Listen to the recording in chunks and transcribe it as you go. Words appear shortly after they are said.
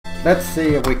Let's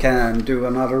see if we can do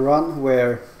another run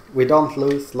where we don't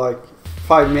lose like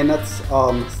 5 minutes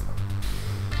on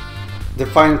the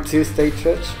final 2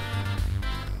 stages.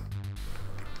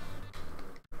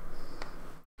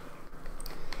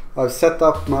 I've set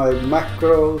up my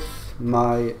macros,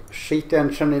 my sheet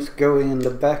engine is going in the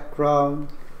background.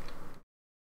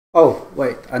 Oh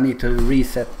wait, I need to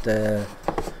reset the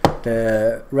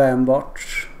RAM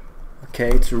watch. Okay,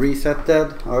 it's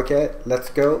resetted. Okay, let's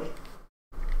go.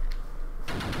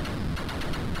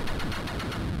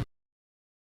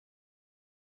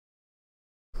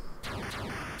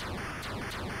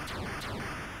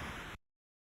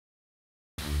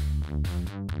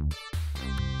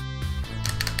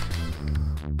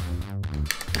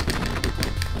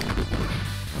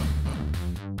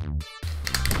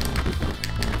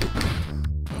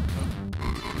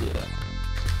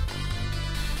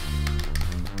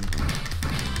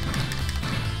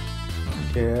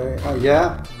 Okay,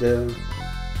 yeah, the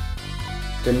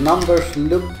numbers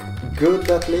look good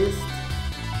at least.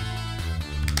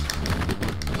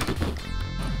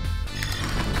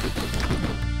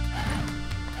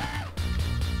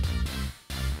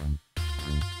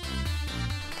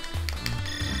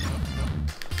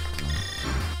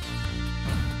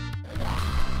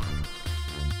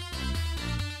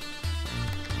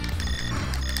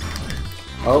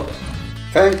 Oh,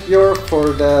 thank you for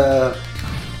the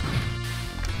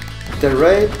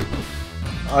raid.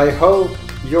 I hope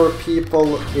your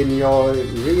people in your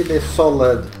really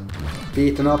solid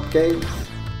beaten up games.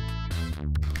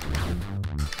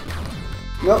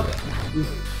 No.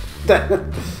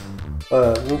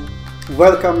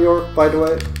 Welcome York, by the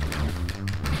way.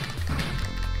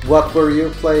 What were you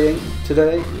playing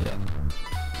today?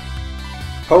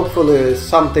 Hopefully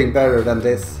something better than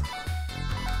this.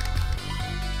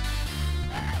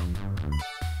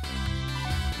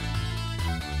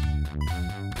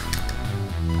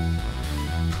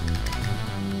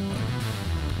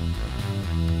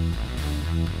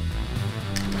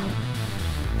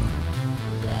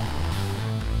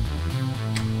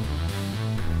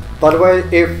 By the way,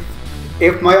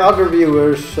 if my other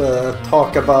viewers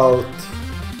talk about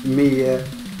me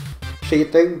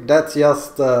cheating, that's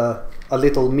just a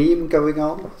little meme going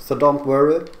on, so don't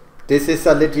worry. This is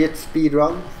a legit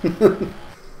speedrun.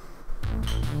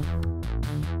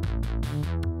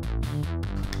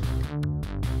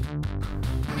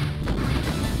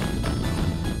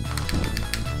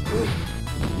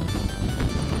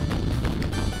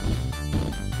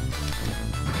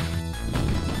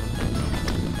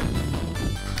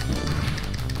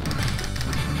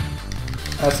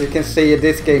 As you can see,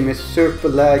 this game is super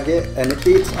laggy and it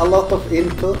eats a lot of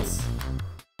inputs.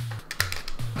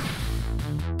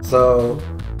 So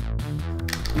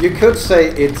you could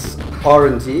say it's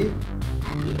RNG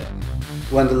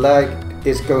when the lag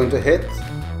is going to hit,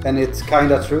 and it's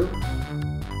kinda true.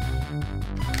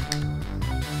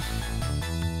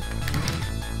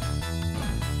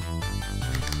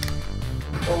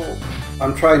 Oh,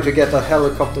 I'm trying to get a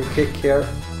helicopter kick here.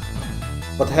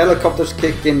 But helicopter's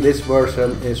kick in this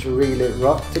version is really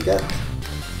rough to get.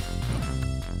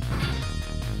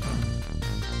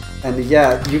 And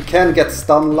yeah, you can get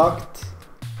stun locked.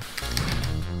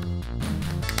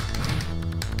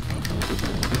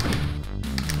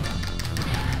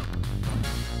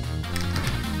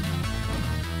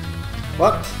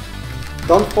 What?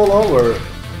 Don't fall over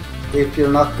if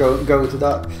you're not going to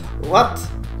that. What?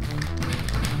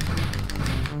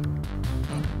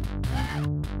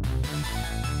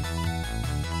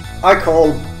 I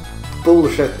call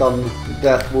bullshit on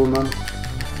that woman.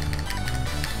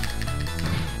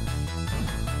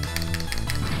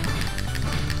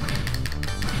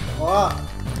 Ah.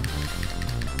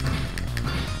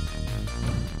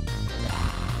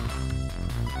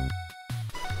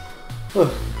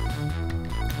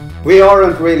 We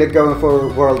aren't really going for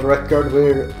world record,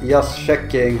 we're just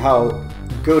checking how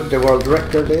good the world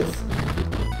record is.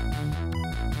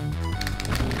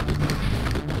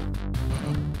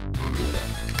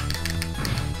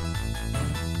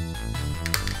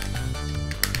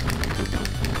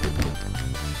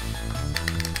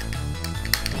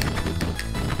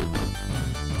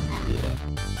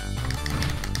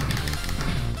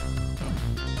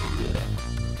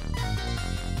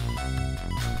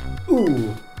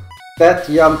 Ooh, that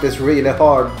jump is really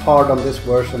hard on this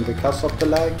version because of the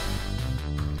lag.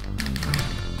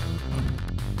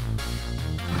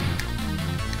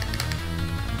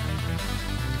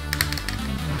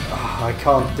 I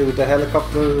can't do the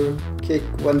helicopter kick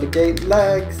when the game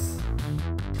lags.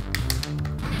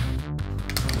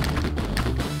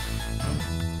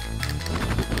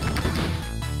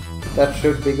 That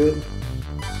should be good.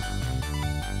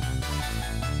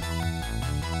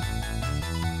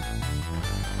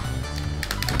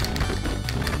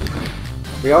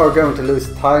 We are going to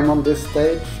lose time on this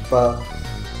stage, but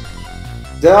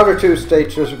the other two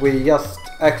stages we just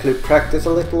actually practice a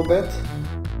little bit.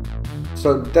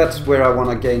 So that's where I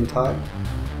want to gain time.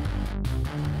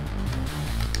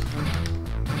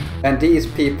 And these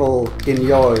people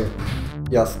enjoy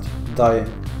just dying.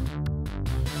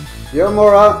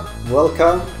 Yomura,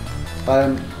 welcome.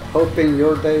 I'm hoping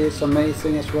your day is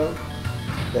amazing as well.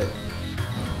 Okay.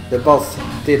 The boss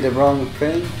did the wrong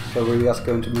thing, so we're just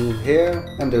going to move here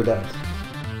and do that.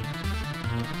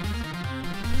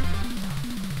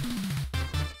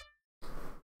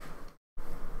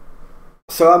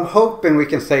 So I'm hoping we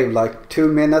can save like 2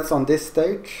 minutes on this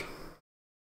stage.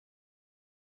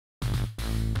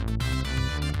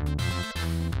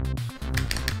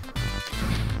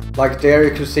 Like there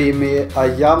you could see me,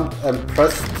 I jumped and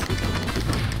pressed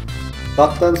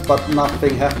buttons but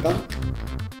nothing happened.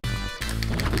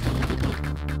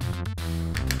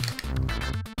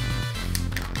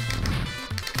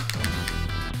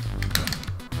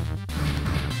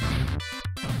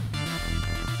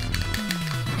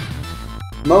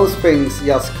 Most things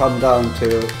just come down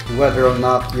to whether or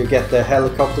not you get the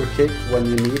helicopter kick when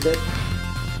you need it.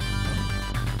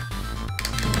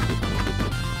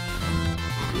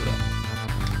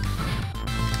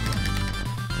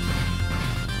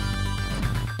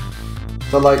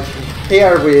 So like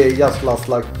here we just lost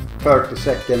like 30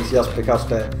 seconds just because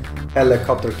the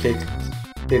helicopter kick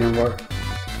didn't work.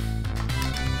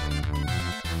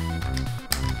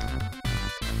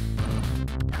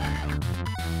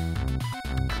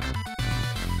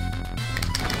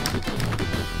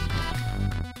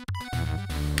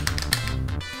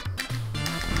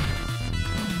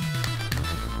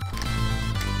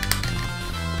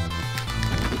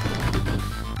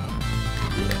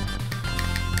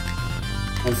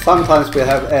 And sometimes we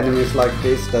have enemies like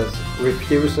this that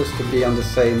refuses to be on the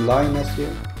same line as you.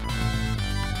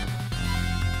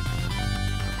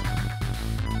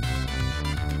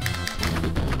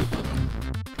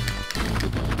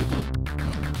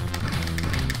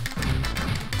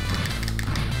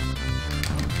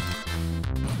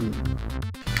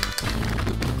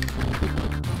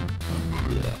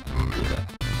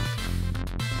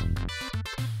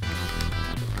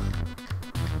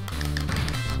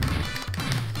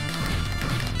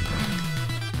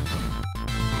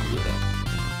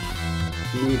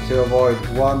 Need to avoid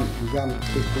one jump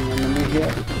kicking enemy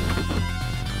here.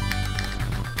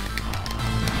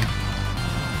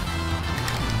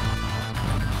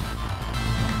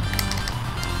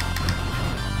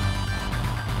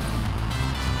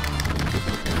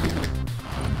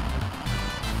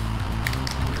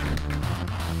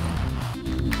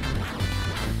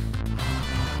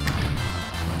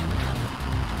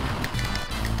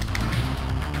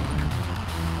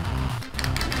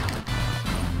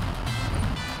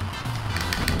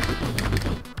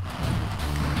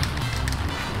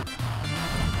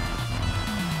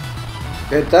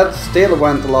 Okay, that still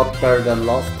went a lot better than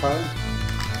last time.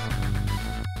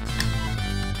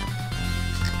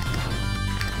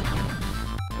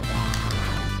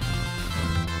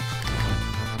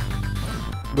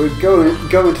 We're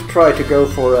going to try to go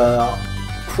for a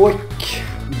quick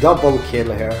double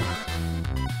kill here.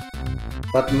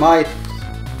 That might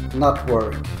not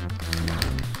work.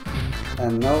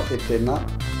 And no, it did not.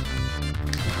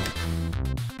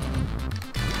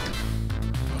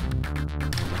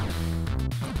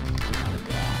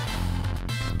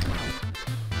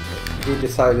 He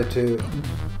decided to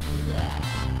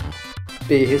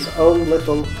be his own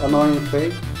little annoying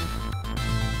thing.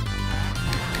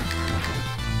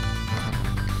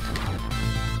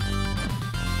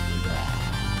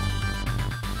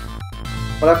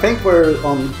 But I think we're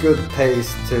on good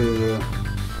pace to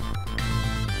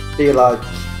be like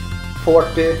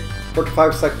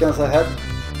 45 seconds ahead.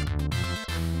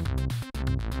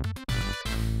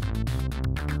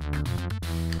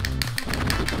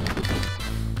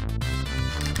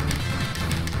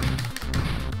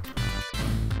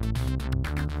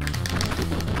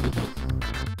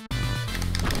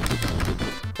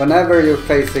 Whenever you're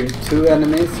facing two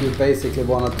enemies, you basically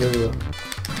want to do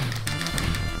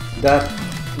that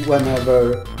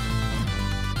whenever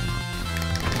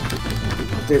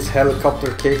this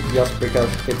helicopter kick, just because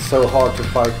it's so hard to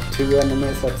fight two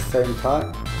enemies at the same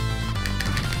time.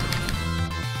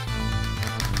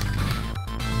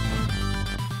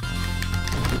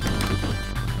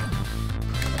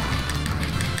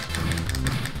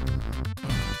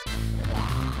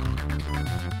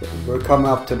 We're coming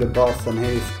up to the boss and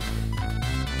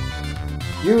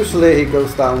usually he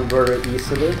goes down very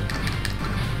easily.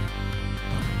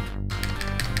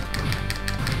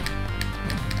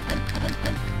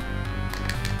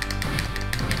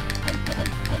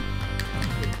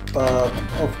 But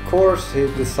of course he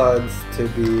decides to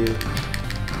be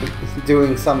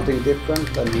doing something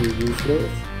different than he usually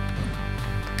is.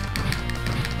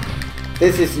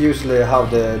 This is usually how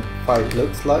the fight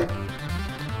looks like.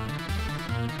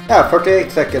 Yeah,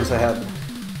 48 seconds ahead.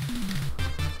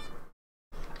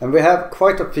 And we have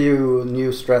quite a few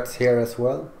new strats here as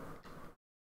well.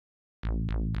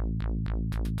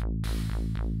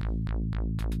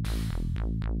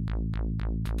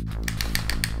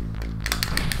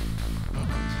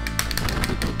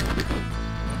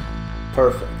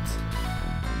 Perfect.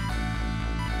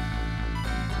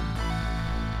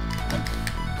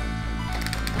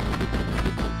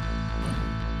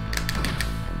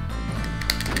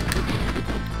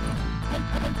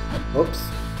 Oops.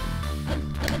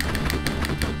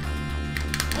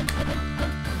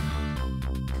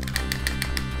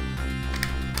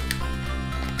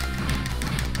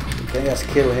 You can just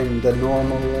kill him the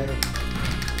normal way.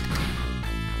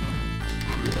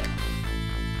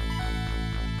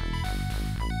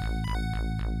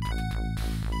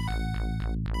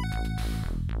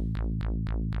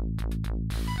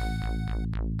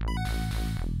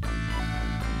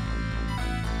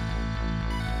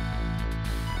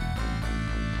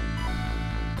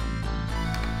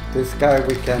 This guy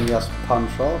we can just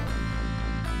punch off.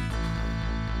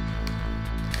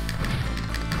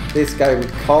 This guy we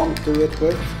can't do it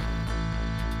with.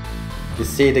 You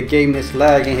see, the game is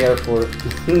lagging here for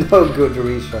no good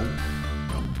reason.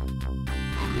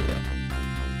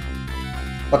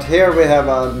 But here we have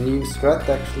a new strat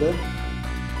actually.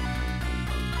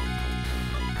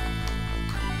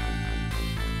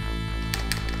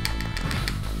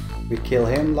 We kill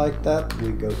him like that,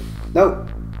 we go... No!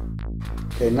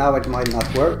 Okay, now it might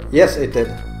not work. Yes, it did.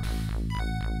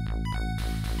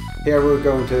 Here we're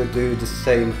going to do the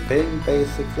same thing,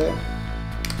 basically.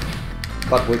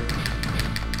 But with...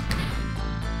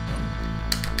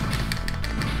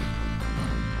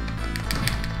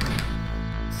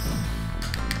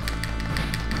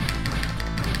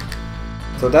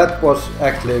 So that was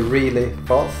actually really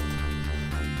fast.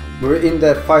 We're in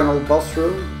the final boss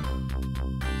room.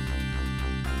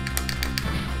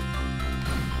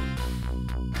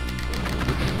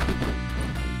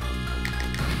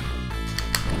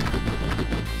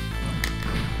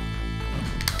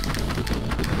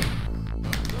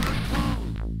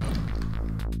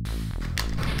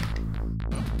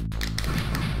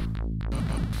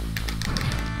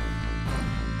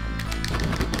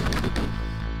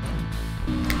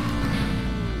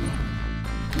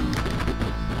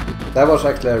 That was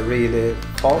actually a really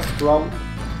fast round.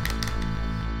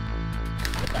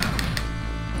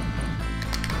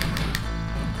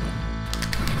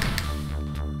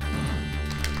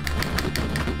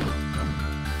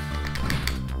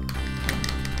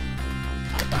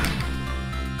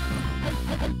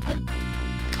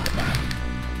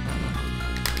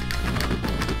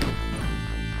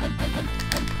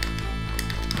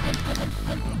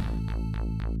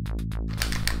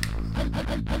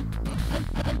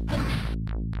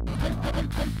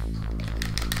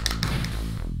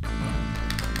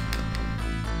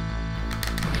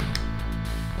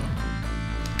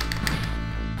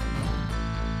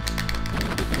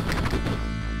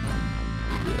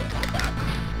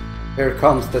 Here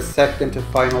comes the second to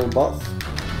final boss.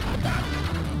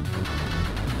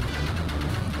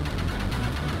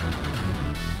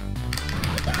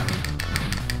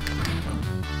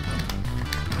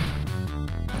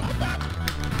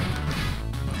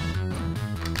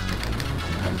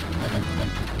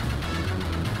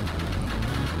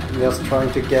 I'm just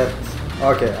trying to get...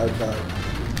 Okay, I died.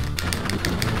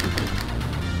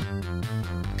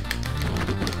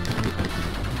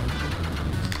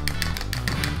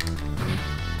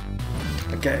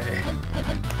 Okay.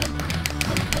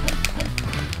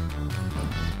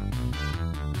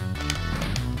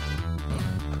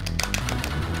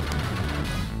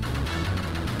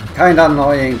 Kinda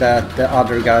annoying that the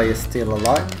other guy is still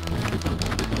alive.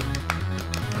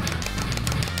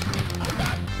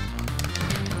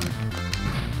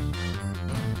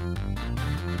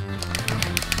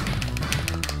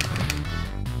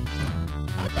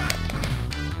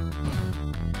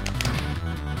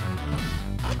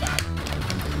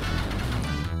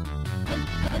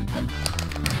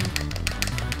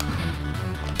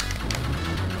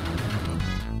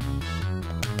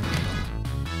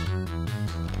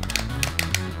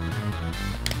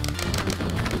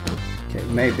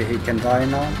 Maybe he can die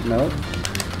now? No.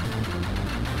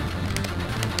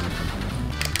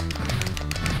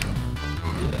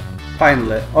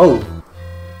 Finally. Oh!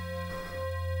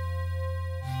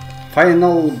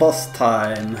 Final boss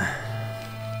time.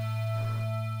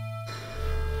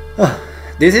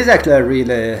 This is actually a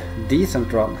really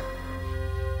decent run.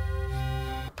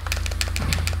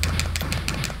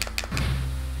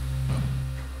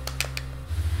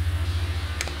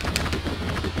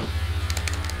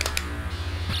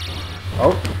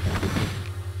 Oh.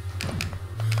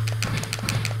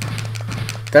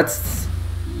 That's...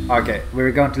 okay,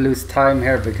 we're going to lose time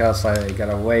here because I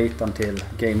gotta wait until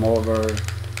game over.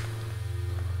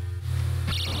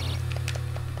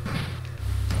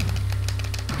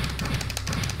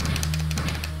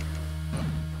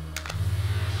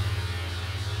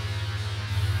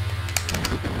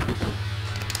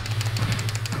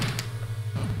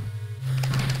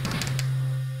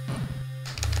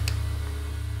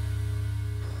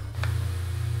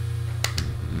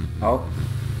 Oh,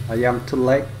 I am too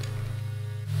late.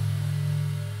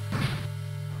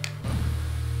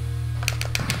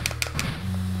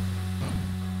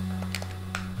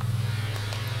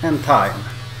 And time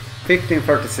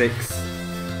 15:36.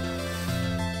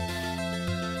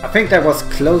 I think that was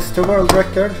close to world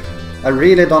record. I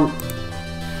really don't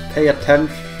pay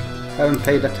attention, haven't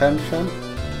paid attention.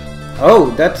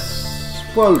 Oh, that's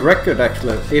world record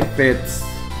actually, if it's...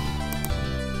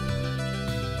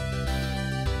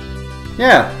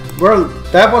 yeah,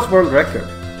 that was world record.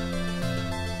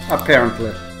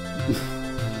 Apparently.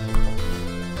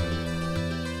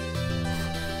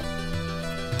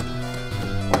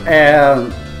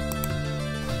 And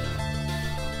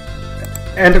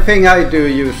the thing I do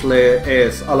usually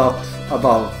is a lot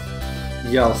about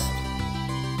just...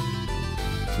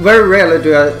 very rarely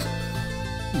do I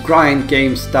grind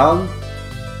games down.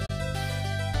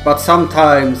 But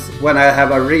sometimes when I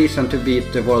have a reason to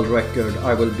beat the world record,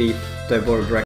 I will beat the world record.